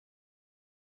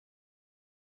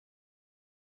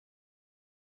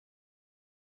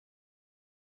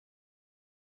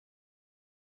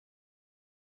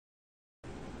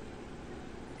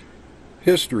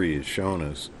History has shown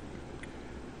us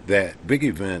that big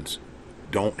events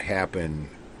don't happen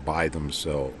by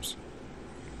themselves.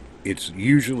 It's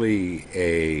usually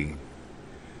a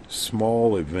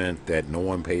small event that no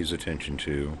one pays attention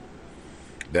to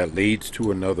that leads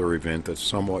to another event that's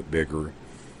somewhat bigger,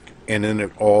 and then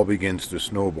it all begins to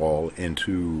snowball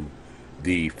into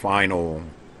the final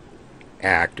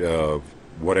act of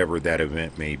whatever that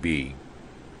event may be.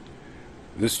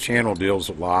 This channel deals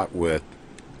a lot with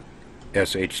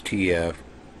s.h.t.f,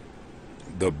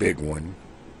 the big one,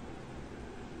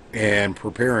 and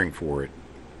preparing for it,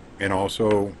 and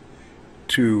also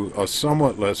to a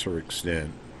somewhat lesser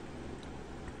extent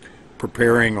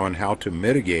preparing on how to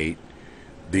mitigate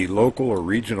the local or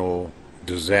regional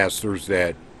disasters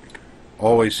that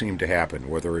always seem to happen,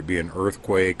 whether it be an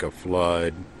earthquake, a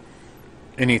flood,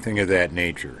 anything of that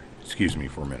nature. Excuse me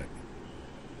for a minute.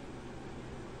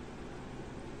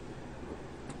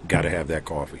 Got to have that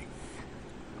coffee.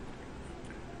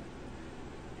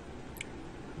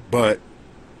 But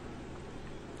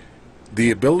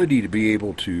the ability to be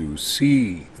able to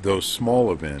see those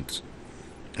small events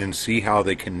and see how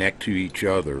they connect to each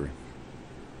other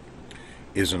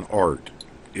is an art,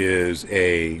 is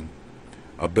a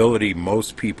ability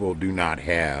most people do not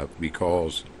have,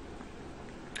 because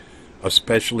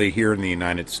especially here in the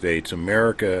United States,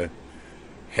 America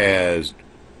has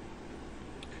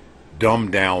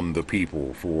dumbed down the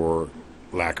people, for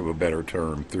lack of a better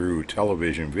term, through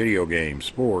television, video games,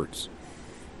 sports.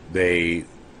 They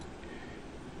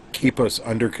keep us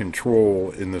under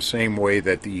control in the same way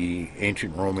that the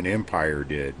ancient Roman Empire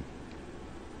did.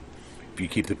 If you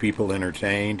keep the people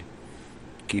entertained,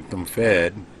 keep them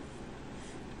fed,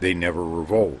 they never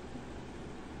revolt.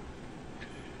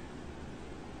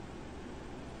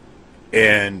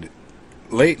 And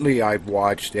lately I've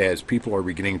watched as people are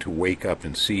beginning to wake up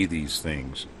and see these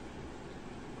things.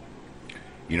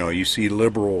 You know, you see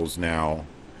liberals now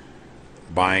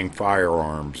buying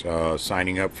firearms,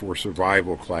 signing up for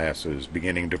survival classes,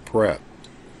 beginning to prep,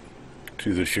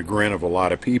 to the chagrin of a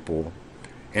lot of people.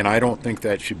 And I don't think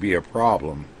that should be a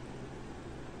problem.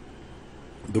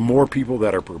 The more people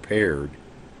that are prepared,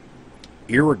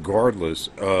 irregardless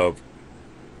of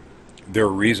their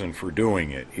reason for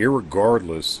doing it,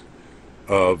 irregardless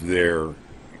of their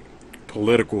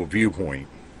political viewpoint,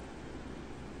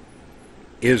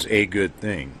 is a good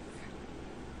thing.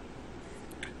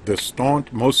 The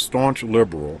most staunch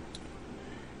liberal,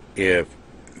 if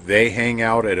they hang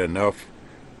out at enough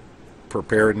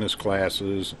preparedness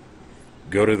classes,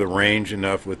 go to the range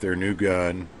enough with their new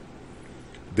gun,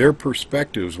 their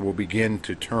perspectives will begin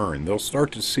to turn. They'll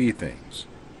start to see things.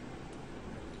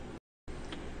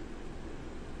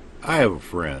 I have a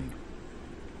friend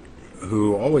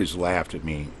who always laughed at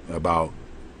me about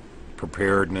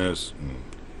preparedness and,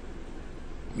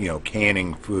 you know,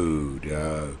 canning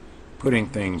food, putting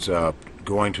things up,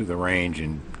 going to the range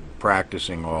and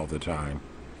practicing all the time.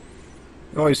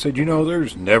 He always said, you know,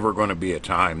 there's never going to be a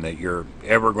time that you're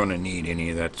ever going to need any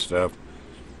of that stuff.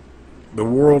 The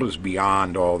world is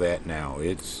beyond all that now.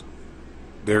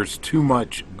 There's too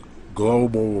much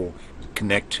global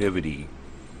connectivity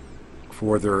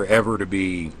for there ever to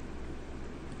be,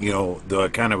 you know, the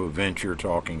kind of event you're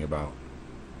talking about.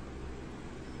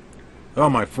 Well,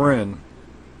 my friend,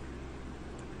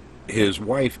 his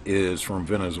wife is from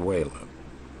Venezuela.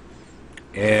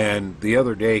 And the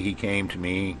other day he came to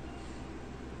me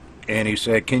and he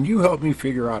said, can you help me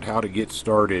figure out how to get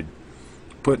started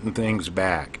putting things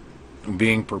back and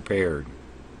being prepared?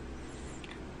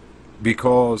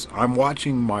 Because I'm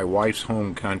watching my wife's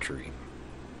home country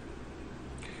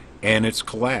and it's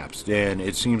collapsed, and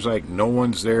it seems like no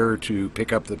one's there to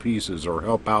pick up the pieces or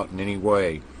help out in any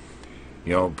way.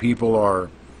 You know, people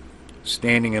are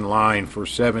standing in line for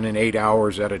 7 and 8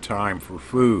 hours at a time for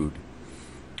food,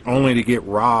 only to get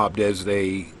robbed as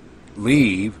they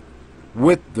leave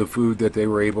with the food that they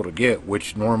were able to get,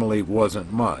 which normally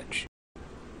wasn't much.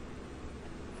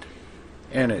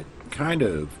 And it kind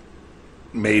of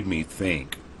made me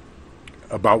think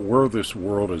about where this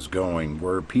world is going,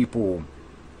 where people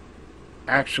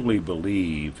actually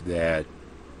believe that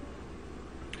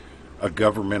a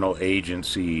governmental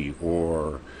agency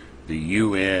or the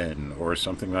UN or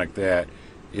something like that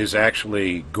is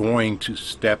actually going to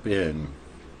step in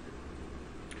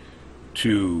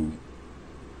to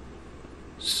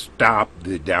stop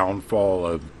the downfall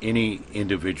of any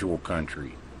individual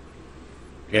country.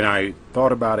 And I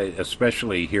thought about it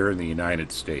especially here in the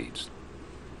United States.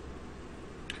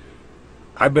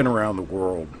 I've been around the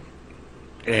world,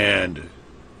 and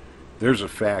there's a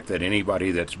fact that anybody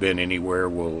that's been anywhere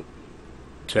will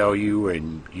tell you,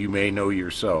 and you may know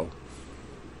yourself,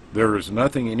 There is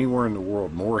nothing anywhere in the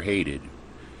world more hated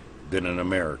than an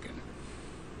American.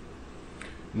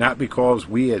 Not because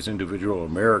we as individual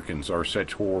Americans are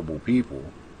such horrible people,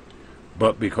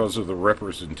 but because of the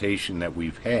representation that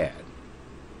we've had.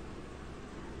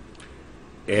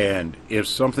 And if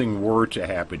something were to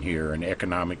happen here, an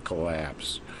economic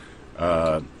collapse,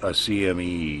 a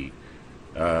CME,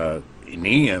 an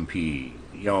EMP,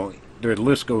 the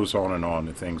list goes on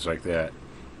and things like that.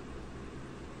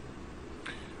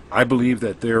 I believe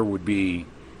that there would be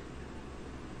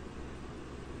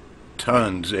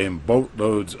tons and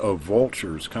boatloads of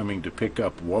vultures coming to pick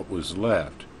up what was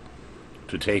left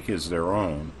to take as their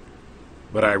own.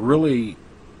 But I really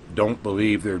don't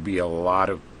believe there'd be a lot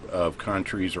of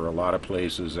countries or a lot of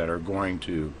places that are going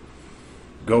to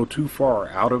go too far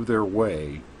out of their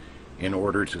way in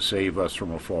order to save us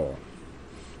from a fall.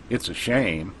 It's a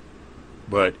shame,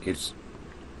 but it's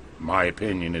my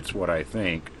opinion, it's what I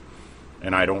think,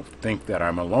 and I don't think that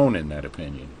I'm alone in that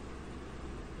opinion.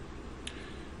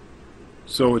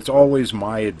 So it's always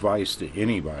my advice to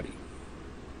anybody.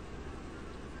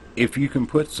 If you can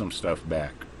put some stuff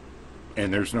back,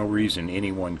 and there's no reason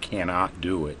anyone cannot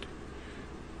do it,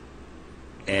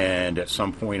 and at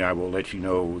some point I will let you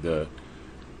know the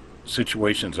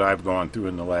situations I've gone through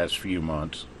in the last few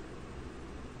months,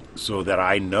 so that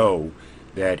I know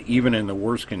that even in the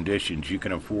worst conditions you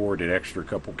can afford an extra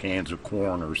couple cans of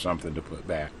corn or something to put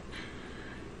back.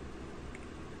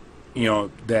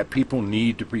 That people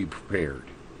need to be prepared.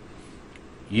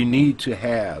 You need to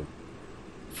have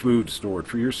food stored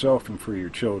for yourself and for your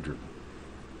children,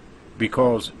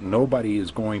 because nobody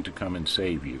is going to come and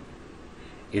save you.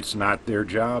 It's not their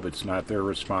job, it's not their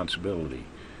responsibility.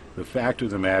 The fact of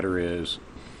the matter is,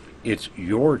 it's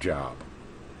your job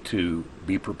to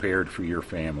be prepared for your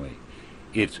family.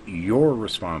 It's your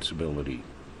responsibility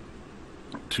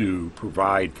to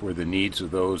provide for the needs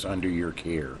of those under your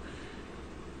care.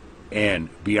 And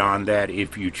beyond that,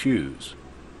 if you choose.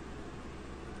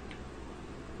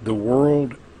 The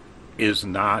world is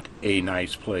not a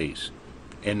nice place,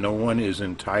 and no one is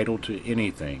entitled to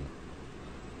anything.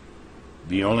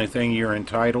 The only thing you're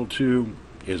entitled to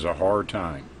is a hard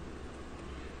time.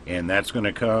 And that's going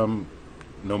to come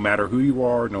no matter who you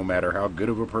are, no matter how good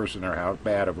of a person or how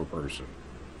bad of a person.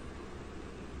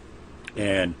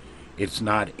 And it's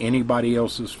not anybody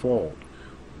else's fault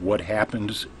what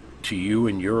happens to you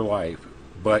in your life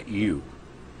but you.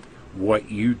 What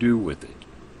you do with it.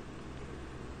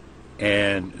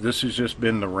 And this has just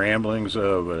been the ramblings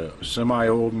of a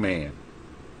semi-old man.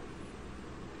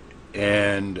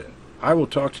 And I will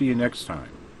talk to you next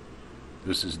time.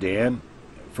 This is Dan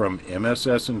from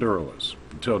MSS and s.e.r.e.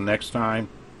 Until next time,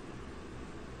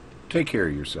 take care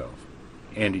of yourself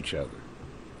and each other.